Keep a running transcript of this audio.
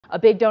A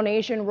big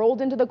donation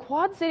rolled into the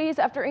Quad Cities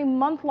after a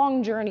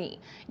month-long journey.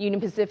 Union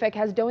Pacific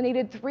has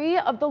donated 3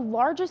 of the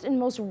largest and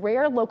most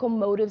rare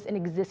locomotives in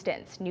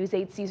existence. News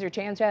 8's Cesar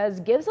Sanchez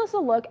gives us a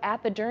look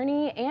at the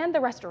journey and the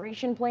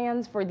restoration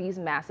plans for these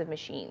massive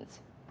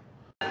machines.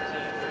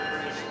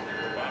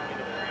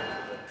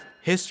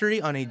 History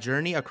on a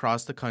journey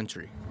across the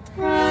country.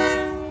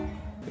 And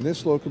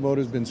this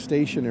locomotive has been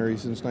stationary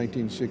since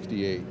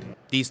 1968.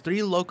 These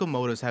 3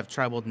 locomotives have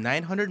traveled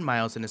 900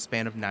 miles in a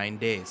span of 9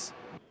 days.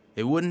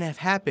 It wouldn't have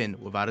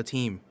happened without a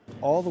team.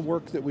 All the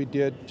work that we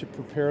did to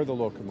prepare the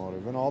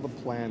locomotive and all the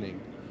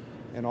planning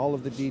and all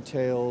of the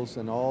details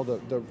and all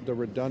the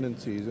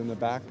redundancies and the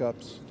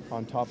backups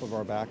on top of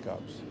our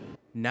backups.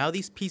 Now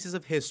these pieces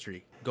of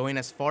history, going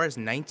as far as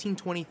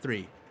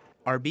 1923,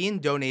 are being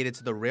donated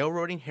to the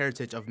railroading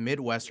heritage of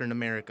Midwestern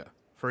America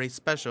for a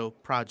special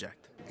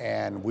project.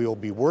 And we'll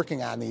be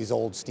working on these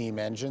old steam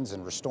engines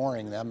and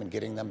restoring them and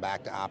getting them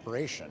back to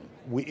operation.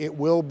 It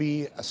will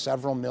be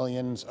several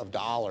millions of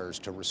dollars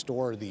to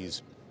restore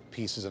these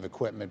pieces of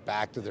equipment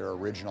back to their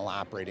original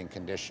operating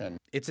condition.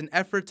 It's an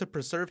effort to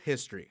preserve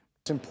history.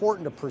 It's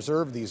important to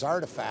preserve these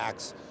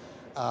artifacts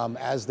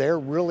as they're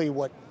really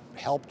what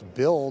helped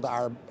build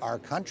our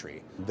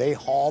country. They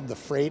hauled the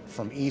freight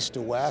from east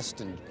to west,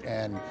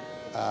 and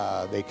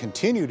they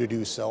continue to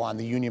do so on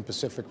the Union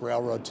Pacific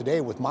Railroad today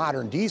with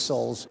modern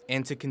diesels.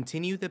 And to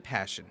continue the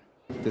passion.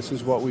 This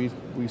is what we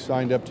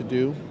signed up to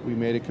do. We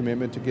made a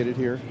commitment to get it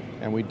here,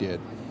 and we did.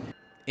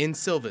 In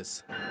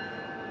Silvis,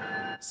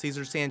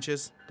 Cesar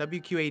Sanchez,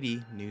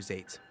 WQAD News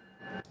 8.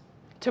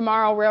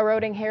 Tomorrow,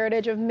 Railroading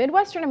Heritage of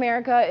Midwestern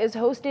America is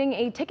hosting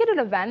a ticketed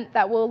event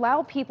that will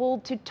allow people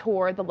to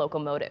tour the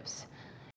locomotives.